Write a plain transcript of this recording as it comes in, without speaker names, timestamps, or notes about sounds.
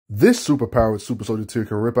This superpowered super soldier tier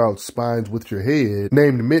can rip out spines with your head,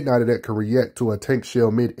 named Midnighter that can react to a tank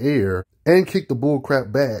shell mid-air, and kick the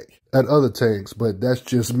bullcrap back at other tanks, but that's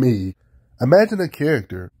just me. Imagine a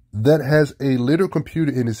character that has a literal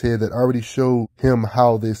computer in his head that already showed him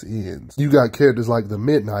how this ends. You got characters like the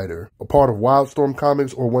Midnighter, a part of Wildstorm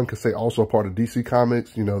comics, or one could say also a part of DC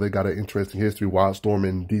comics. You know, they got an interesting history, Wildstorm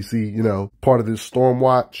and DC, you know, part of this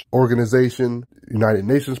Stormwatch organization, United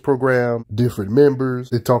Nations program, different members.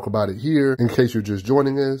 They talk about it here. In case you're just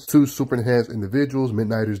joining us, 2 super enhanced individuals.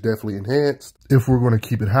 Midnighter's definitely enhanced. If we're going to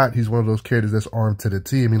keep it hot, he's one of those characters that's armed to the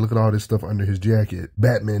T. I mean, look at all this stuff under his jacket.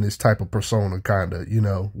 Batman is type of persona, kind of, you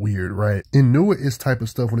know, weird, right? In newer is type of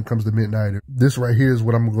stuff when it comes to Midnighter. This right here is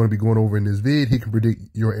what I'm going to be going over in this vid. He can predict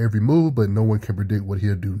your every move, but no one can predict what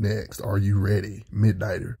he'll do next. Are you ready?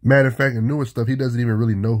 Midnighter. Matter of fact, in newer stuff, he doesn't even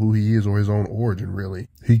really know who he is or his own origin, really.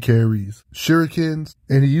 He carries shurikens,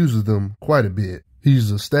 and he uses them quite a bit. He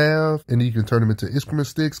uses a staff, and you can turn them into excrement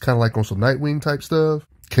sticks, kind of like on some Nightwing type stuff.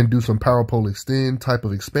 Can do some power pole extend type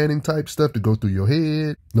of expanding type stuff to go through your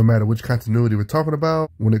head, no matter which continuity we're talking about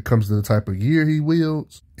when it comes to the type of gear he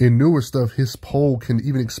wields. In newer stuff, his pole can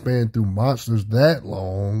even expand through monsters that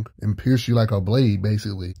long and pierce you like a blade,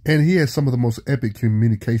 basically. And he has some of the most epic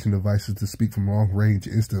communication devices to speak from long range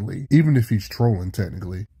instantly, even if he's trolling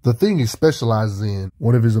technically. The thing he specializes in,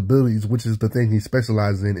 one of his abilities, which is the thing he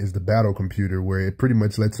specializes in, is the battle computer, where it pretty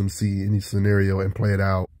much lets him see any scenario and play it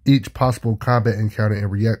out, each possible combat encounter, and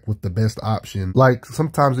react with the best option. Like,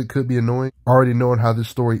 sometimes it could be annoying, already knowing how this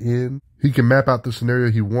story ends. He can map out the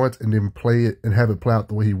scenario he wants and then play it and have it play out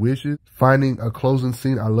the way he wishes. Finding a closing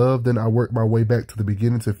scene I love, then I work my way back to the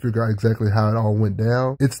beginning to figure out exactly how it all went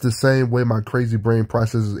down. It's the same way my crazy brain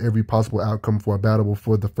processes every possible outcome for a battle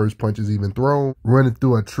before the first punch is even thrown, running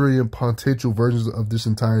through a trillion potential versions of this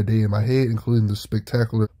entire day in my head, including the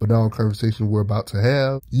spectacular banal conversation we're about to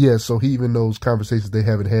have. Yeah, so he even knows conversations they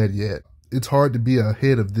haven't had yet. It's hard to be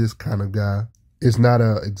ahead of this kind of guy. It's not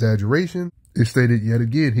an exaggeration. It's stated yet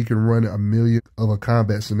again, he can run a million of a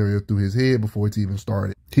combat scenario through his head before it's even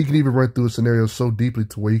started. He can even run through a scenario so deeply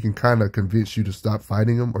to where he can kind of convince you to stop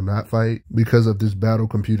fighting him or not fight because of this battle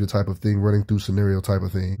computer type of thing, running through scenario type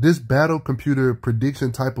of thing. This battle computer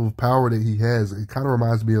prediction type of power that he has, it kind of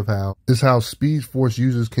reminds me of how Speed Force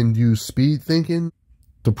users can use speed thinking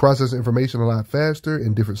to process information a lot faster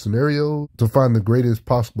in different scenarios, to find the greatest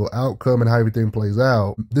possible outcome and how everything plays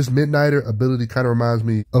out. This Midnighter ability kind of reminds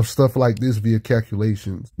me of stuff like this via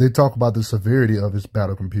calculations. They talk about the severity of his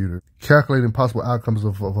battle computer. Calculating possible outcomes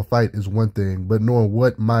of a fight is one thing, but knowing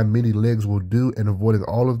what my many legs will do and avoiding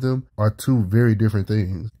all of them are 2 very different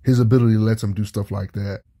things. His ability lets him do stuff like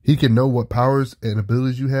that. He can know what powers and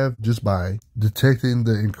abilities you have just by detecting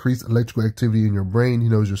the increased electrical activity in your brain. He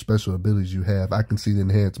knows your special abilities you have. I can see the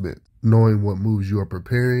enhancement. Knowing what moves you are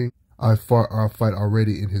preparing. I fought our fight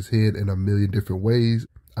already in his head in a million different ways.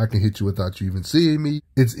 I can hit you without you even seeing me.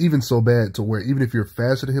 It's even so bad to where even if you're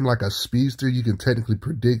faster than him like a speedster, you can technically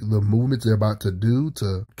predict the movements they're about to do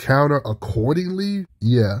to counter accordingly.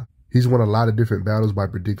 Yeah. He's won a lot of different battles by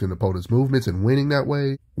predicting opponents' movements and winning that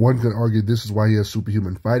way. One can argue this is why he has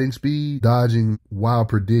superhuman fighting speed, dodging while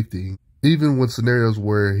predicting. Even with scenarios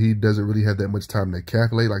where he doesn't really have that much time to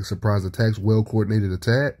calculate, like surprise attacks, well-coordinated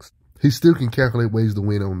attacks, he still can calculate ways to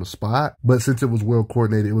win on the spot. But since it was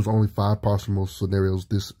well-coordinated, it was only 5 possible scenarios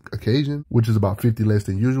this occasion, which is about 50 less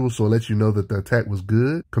than usual. So it lets you know that the attack was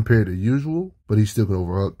good compared to usual, but he still can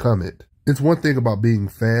overcome it. It's one thing about being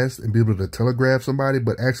fast and be able to telegraph somebody,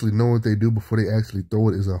 but actually knowing what they do before they actually throw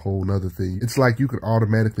it is a whole nother thing. It's like you can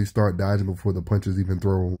automatically start dodging before the punch is even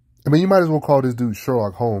thrown. I mean, you might as well call this dude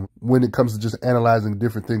Sherlock Holmes when it comes to just analyzing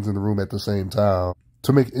different things in the room at the same time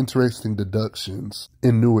to make interesting deductions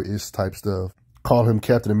in newer-ish type stuff. Call him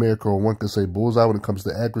Captain America, or one could say Bullseye when it comes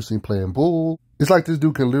to accuracy and playing bull. It's like this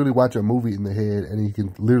dude can literally watch a movie in the head and he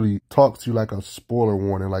can literally talk to you like a spoiler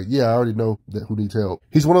warning. Like, yeah, I already know that who needs help.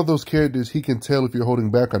 He's one of those characters, he can tell if you're holding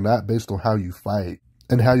back or not based on how you fight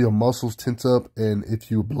and how your muscles tense up. And if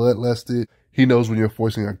you're bloodlusted, he knows when you're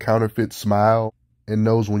forcing a counterfeit smile and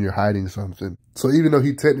knows when you're hiding something. So even though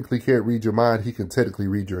he technically can't read your mind, he can technically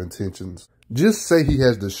read your intentions. Just say he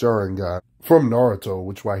has the Sharingan from Naruto,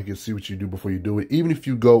 which why he can see what you do before you do it. Even if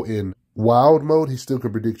you go in wild mode, he still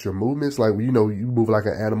can predict your movements. Like, you know, you move like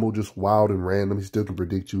an animal, just wild and random. He still can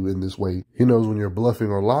predict you in this way. He knows when you're bluffing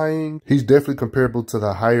or lying. He's definitely comparable to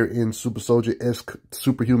the higher end super soldier-esque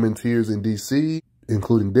superhuman tiers in DC.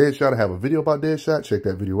 including Deadshot. I have a video about Deadshot. Check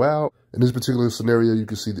that video out. In this particular scenario, you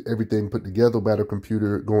can see everything put together. Battle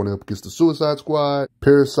Computer going up against the Suicide Squad,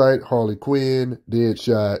 Parasite, Harley Quinn,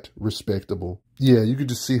 Deadshot, respectable. Yeah, you can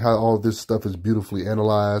just see how all this stuff is beautifully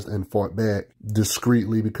analyzed and fought back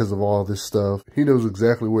discreetly because of all this stuff. He knows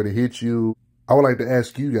exactly where to hit you. I would like to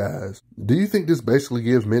ask you guys, do you think this basically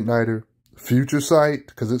gives Midnighter future sight?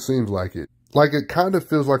 Because it seems like it. Like, it kind of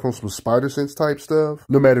feels like on some spider sense type stuff.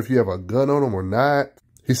 No matter if you have a gun on him or not,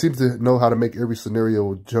 he seems to know how to make every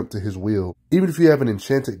scenario jump to his will. Even if you have an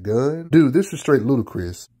enchanted gun. Dude, this is straight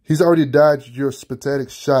ludicrous. He's already dodged your spastic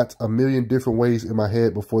shots a million different ways in my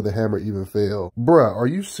head before the hammer even fell. Bruh, are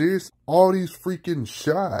you serious? All these freaking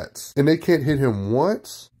shots. And they can't hit him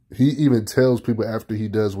once? He even tells people after he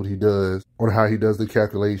does what he does on how he does the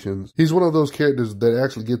calculations. He's one of those characters that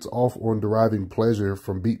actually gets off on deriving pleasure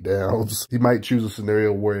from beatdowns. He might choose a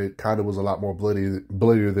scenario where it kind of was a lot more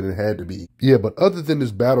bloodier than it had to be. Yeah, but other than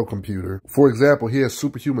this battle computer, for example, he has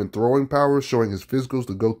superhuman throwing powers, showing his physicals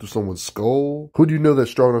to go through someone's skull. Who do you know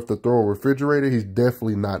that's strong enough to throw a refrigerator? He's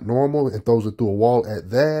definitely not normal and throws it through a wall at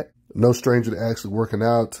that. No stranger to actually working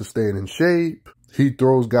out to staying in shape. He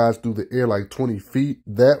throws guys through the air like 20 feet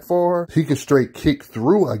that far. He can straight kick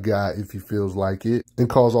through a guy if he feels like it and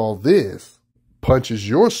cause all this. Punches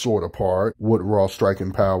your sword apart with raw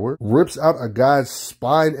striking power. Rips out a guy's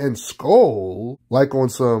spine and skull like on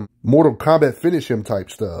some Mortal Kombat finish him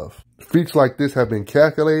type stuff. Feats like this have been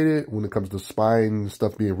calculated when it comes to spine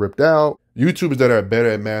stuff being ripped out. YouTubers that are better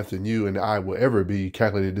at math than you and I will ever be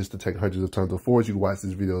calculated this to take hundreds of tons of force. You can watch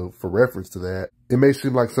this video for reference to that. It may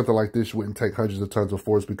seem like something like this wouldn't take hundreds of tons of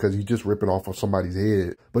force because he's just ripping off of somebody's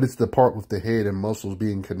head. But it's the part with the head and muscles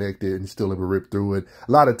being connected and still able to rip through it.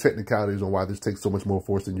 A lot of technicalities on why this takes so much more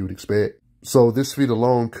force than you would expect. So this feat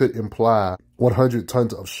alone could imply 100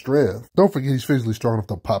 tons of strength. Don't forget he's physically strong enough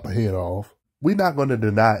to pop a head off. We're not going to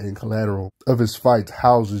deny in collateral of his fights,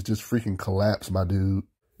 houses just freaking collapse, my dude.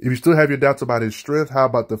 If you still have your doubts about his strength, how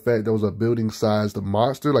about the fact there was a building-sized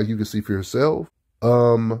monster like you can see for yourself?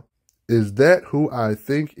 Is that who I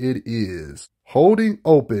think it is? Holding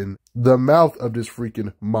open the mouth of this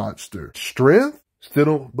freaking monster. Strength? Still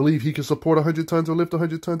don't believe he can support 100 tons or lift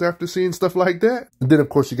 100 tons after seeing stuff like that? And then, of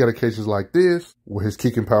course, you got occasions like this, where his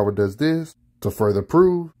kicking power does this to further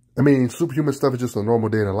prove. I mean, superhuman stuff is just a normal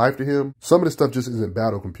day in life to him. Some of the stuff just isn't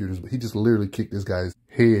battle computers, but he just literally kicked this guy's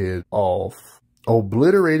head off.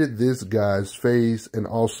 Obliterated this guy's face and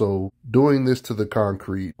also doing this to the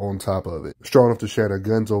concrete on top of it. Strong enough to shatter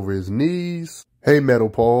guns over his knees. Hey, metal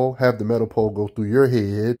pole, have the metal pole go through your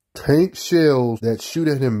head. Tank shells that shoot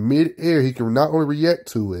at him mid-air. He can not only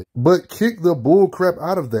react to it, but kick the bull crap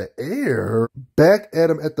out of the air back at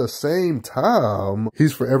him at the same time.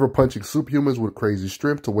 He's forever punching superhumans with crazy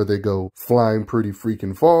strength to where they go flying pretty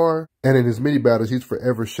freaking far. And in his mini battles, he's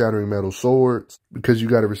forever shattering metal swords because you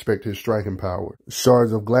got to respect his striking power.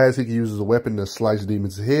 Shards of glass he can use as a weapon to slice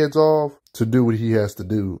demons' heads off to do what he has to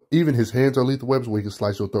do. Even his hands are lethal weapons where he can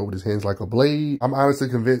slice your throat with his hands like a blade. I'm honestly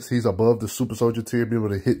convinced he's above the super soldier tier, being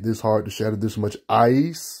able to hit this hard to shatter this much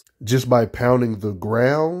ice just by pounding the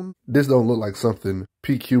ground. This don't look like something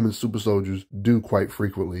peak human super soldiers do quite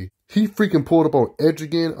frequently. He freaking pulled up on Edge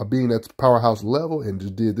again, a being that's powerhouse level, and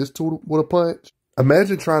just did this to with a punch.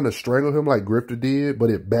 Imagine trying to strangle him like Grifter did, but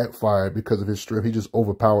it backfired because of his strength. He just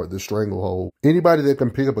overpowered the stranglehold. Anybody that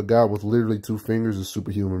can pick up a guy with literally 2 fingers is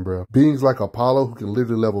superhuman, bro. Beings like Apollo, who can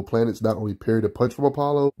literally level planets, not only parry the punch from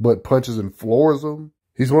Apollo, but punches and floors them.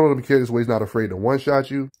 He's one of them characters where he's not afraid to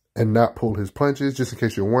one-shot you and not pull his punches. Just in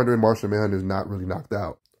case you're wondering, Martian Manhunter is not really knocked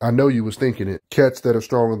out. I know you was thinking it. Cats that are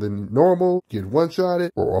stronger than normal get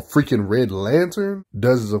one-shotted, or a freaking Red Lantern.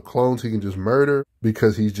 Dozens of clones he can just murder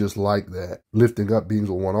because he's just like that. Lifting up beings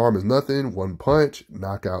with 1 arm is nothing. 1 punch,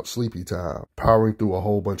 knockout, sleepy time. Powering through a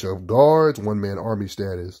whole bunch of guards, 1-man army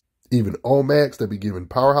status. Even Omax that be giving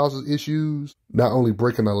powerhouses issues. Not only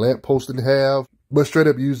breaking a lamppost in half, but straight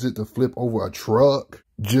up used it to flip over a truck.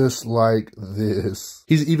 Just like this.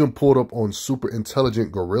 He's even pulled up on super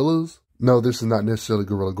intelligent gorillas. No, this is not necessarily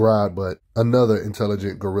Gorilla Grodd, but another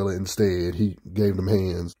intelligent gorilla instead. He gave them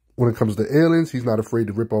hands. When it comes to aliens, he's not afraid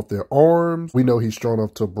to rip off their arms. We know he's strong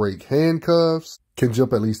enough to break handcuffs. Can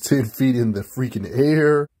jump at least 10 feet in the freaking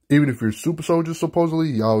air. Even if you're super soldiers, supposedly,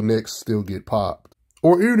 y'all necks still get popped.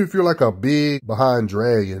 Or even if you're like a big behind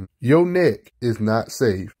dragon, your neck is not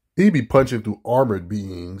safe. He be punching through armored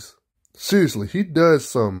beings. Seriously, he does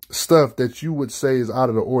some stuff that you would say is out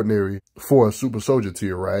of the ordinary for a super soldier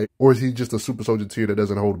tier, right? Or is he just a super soldier tier that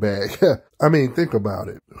doesn't hold back? I mean, think about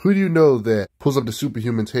it. Who do you know that pulls up the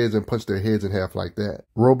superhumans' heads and punch their heads in half like that?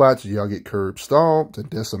 Robots, y'all get curb stomped and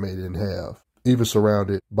decimated in half. Even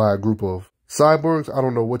surrounded by a group of Cyborgs, I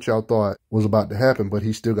don't know what y'all thought was about to happen, but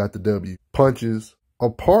he still got the W. Punches are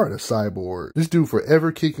part of Cyborg. This dude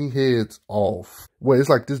forever kicking heads off. Wait, it's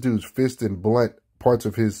like this dude's fist and blunt parts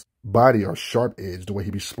of his body are sharp-edged the way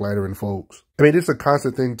he be splattering folks. I mean, it's a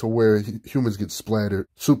constant thing to where humans get splattered,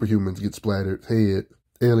 superhumans get splattered, head.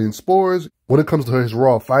 Alien spores. When it comes to his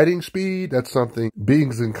raw fighting speed, that's something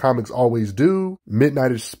beings in comics always do.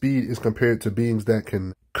 Midnighter's speed is compared to beings that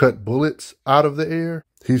can cut bullets out of the air.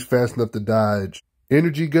 He's fast enough to dodge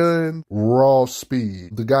energy gun, raw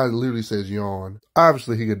speed. The guy literally says yawn.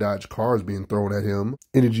 Obviously, he can dodge cars being thrown at him.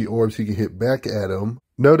 Energy orbs, he can hit back at him.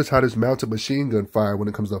 Notice how this mounted machine gun fire, when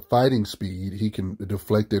it comes to fighting speed, he can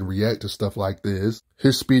deflect and react to stuff like this.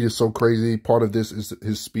 His speed is so crazy. Part of this is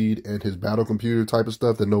his speed and his battle computer type of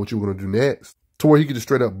stuff that know what you're going to do next. To where he can just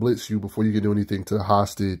straight up blitz you before you can do anything to the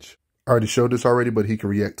hostage. I already showed this already, but he can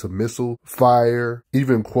react to missile fire,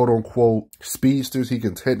 even quote-unquote speedsters he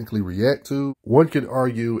can technically react to. One could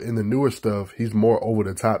argue in the newer stuff, he's more over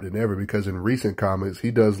the top than ever, because in recent comics, he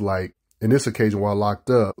does like, in this occasion while locked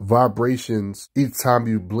up, vibrations each time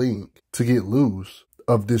you blink to get loose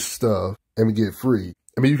of this stuff and get free.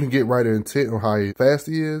 I mean, you can get right intent on how fast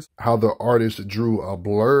he is, how the artist drew a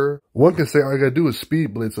blur. One can say all you gotta do is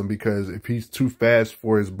speed blitz him, because if he's too fast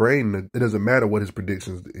for his brain, it doesn't matter what his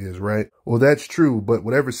predictions is, right? Well, that's true, but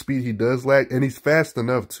whatever speed he does lack, and he's fast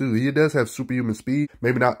enough too. He does have superhuman speed,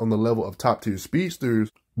 maybe not on the level of top tier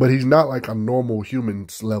speedsters, but he's not like a normal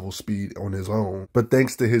human's level speed on his own. But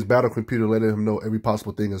thanks to his battle computer letting him know every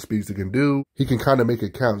possible thing a speedster can do, he can kind of make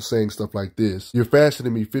it count, saying stuff like this. You're faster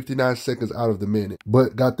than me 59 seconds out of the minute,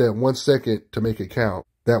 but got that 1 second to make it count.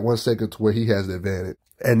 That 1 second to where he has the advantage.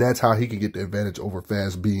 And that's how he can get the advantage over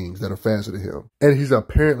fast beings that are faster than him. And he's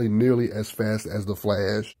apparently nearly as fast as the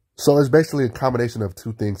Flash. So it's basically a combination of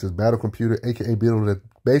two things. His battle computer, aka being able to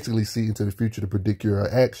basically see into the future to predict your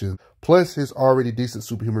actions, plus his already decent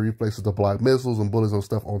superhuman reflexes to block missiles and bullets and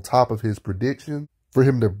stuff on top of his prediction, for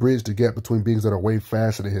him to bridge the gap between beings that are way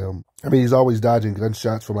faster than him. I mean, he's always dodging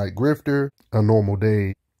gunshots from like Grifter, a normal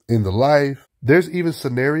day in the life. There's even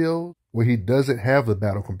scenarios where he doesn't have the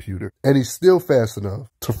battle computer, and he's still fast enough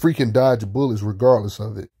to freaking dodge bullets regardless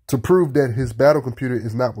of it. To prove that his battle computer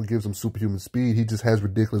is not what gives him superhuman speed, he just has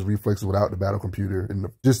ridiculous reflexes without the battle computer, and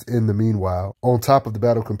just in the meanwhile, on top of the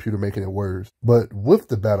battle computer making it worse. But with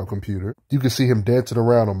the battle computer, you can see him dancing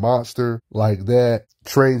around a monster like that,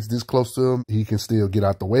 trains this close to him, he can still get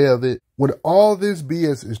out the way of it. When all this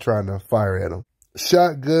BS is trying to fire at him,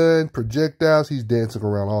 shotgun, projectiles, he's dancing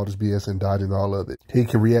around all this BS and dodging all of it. He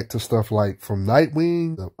can react to stuff like from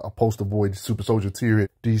Nightwing, a poster boy super soldier tier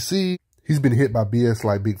at DC. He's been hit by BS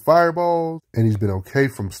like big fireballs, and he's been okay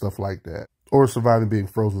from stuff like that. Or surviving being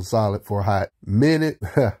frozen solid for a hot minute.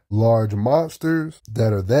 Large monsters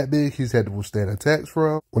that are that big, he's had to withstand attacks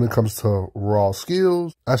from. When it comes to raw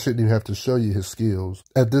skills, I shouldn't even have to show you his skills.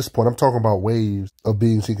 At this point, I'm talking about waves of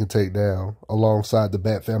beings he can take down alongside the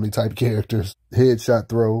Bat Family type characters. Headshot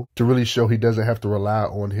throw to really show he doesn't have to rely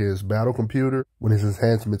on his battle computer. When his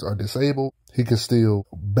enhancements are disabled, he can still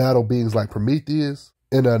battle beings like Prometheus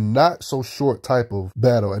in a not so short type of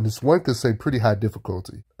battle, and this one could say pretty high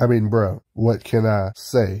difficulty. I mean, bro, what can I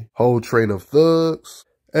say? Whole train of thugs.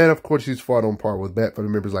 And of course, he's fought on par with Bat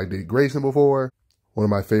Family members like Dick Grayson before. One of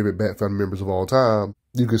my favorite Bat Family members of all time.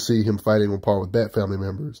 You can see him fighting on par with Bat Family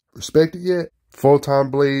members. Respect it yet?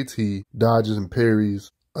 Photon blades, he dodges and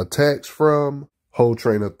parries attacks from. Whole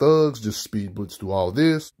train of thugs, just speed blitz through all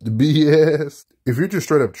this. The BS. If you're just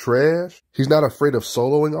straight up trash, he's not afraid of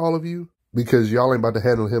soloing all of you, because y'all ain't about to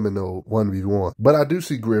handle him in no 1v1. But I do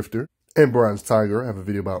see Grifter and Bronze Tiger. I have a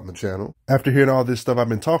video about on the channel. After hearing all this stuff I've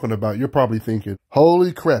been talking about, you're probably thinking,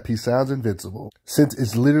 holy crap, he sounds invincible. Since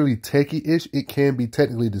it's literally techie-ish, it can be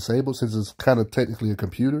technically disabled since it's kind of technically a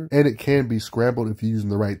computer, and it can be scrambled if you're using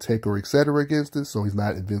the right tech or etc. against it, so he's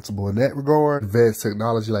not invincible in that regard. Advanced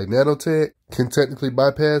technology like nanotech can technically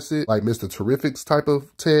bypass it, like Mr. Terrific's type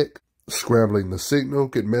of tech. Scrambling the signal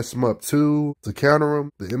could mess him up too, to counter him,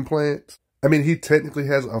 the implants. I mean, he technically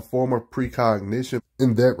has a form of precognition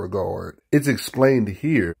in that regard. It's explained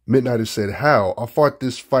here. Midnighter said, how? I fought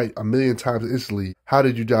this fight a million times instantly. How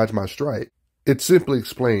did you dodge my strike? It's simply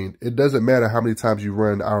explained. It doesn't matter how many times you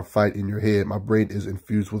run our fight in your head. My brain is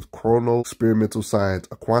infused with chrono experimental science,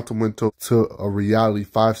 a quantum window to a reality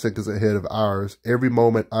 5 seconds ahead of ours. Every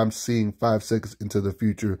moment I'm seeing 5 seconds into the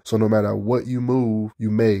future. So no matter what you move,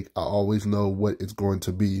 you make, I always know what it's going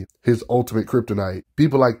to be. His ultimate kryptonite.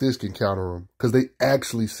 People like this can counter him because they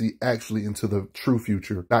actually see into the true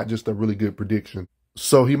future, not just a really good prediction.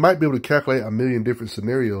 So he might be able to calculate a million different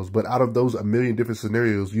scenarios, but out of those a million different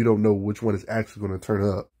scenarios, you don't know which one is actually going to turn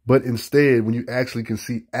up. But instead, when you actually can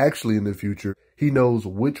see actually in the future, he knows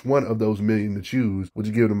which one of those million to choose,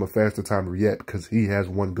 which gives him a faster time to react because he has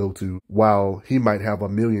one go-to, while he might have a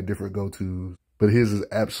million different go-tos, but his is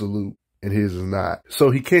absolute and his is not. So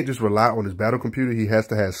he can't just rely on his battle computer. He has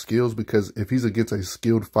to have skills, because if he's against a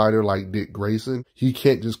skilled fighter like Dick Grayson, he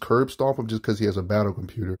can't just curb stomp him just because he has a battle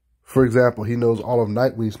computer. For example, he knows all of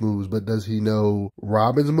Nightwing's moves, but does he know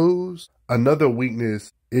Robin's moves? Another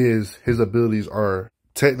weakness is his abilities are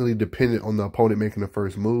technically dependent on the opponent making the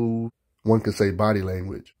first move. One could say body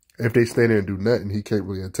language. If they stand there and do nothing, he can't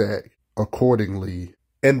really attack accordingly.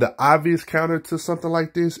 And the obvious counter to something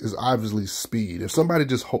like this is obviously speed. If somebody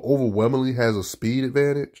just overwhelmingly has a speed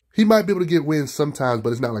advantage, he might be able to get wins sometimes,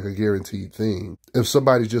 but it's not like a guaranteed thing. If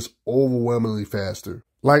somebody's just overwhelmingly faster,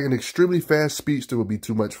 like an extremely fast speedster would be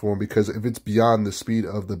too much for him, because if it's beyond the speed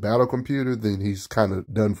of the battle computer, then he's kind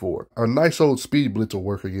of done for. A nice old speed blitz will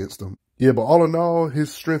work against him. Yeah, but all in all,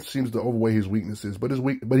 his strength seems to overweigh his weaknesses. But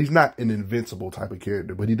he's not an invincible type of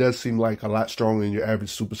character. But he does seem like a lot stronger than your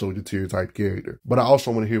average super soldier tier type character. But I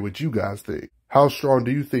also want to hear what you guys think. How strong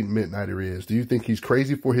do you think Midnighter is? Do you think he's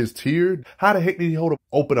crazy for his tier? How the heck did he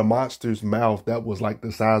open a monster's mouth that was like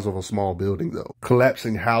the size of a small building though?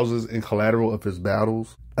 Collapsing houses and collateral of his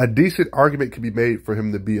battles? A decent argument could be made for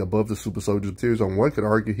him to be above the super soldier tiers. On one could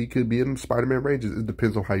argue he could be in Spider-Man ranges. It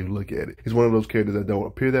depends on how you look at it. He's one of those characters that don't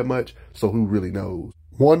appear that much, so who really knows?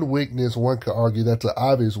 One weakness, one could argue that's an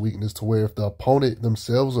obvious weakness, to where if the opponent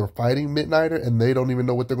themselves are fighting Midnighter and they don't even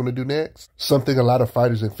know what they're going to do next, something a lot of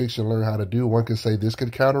fighters in fiction learn how to do, one could say this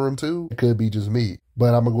could counter him too. It could be just me.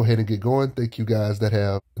 But I'm going to go ahead and get going. Thank you guys that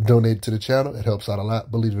have donated to the channel. It helps out a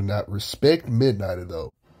lot. Believe it or not, respect Midnighter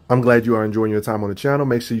though. I'm glad you are enjoying your time on the channel.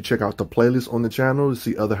 Make sure you check out the playlist on the channel to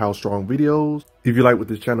see other How Strong videos. If you like what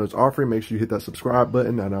this channel is offering, make sure you hit that subscribe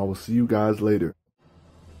button, and I will see you guys later.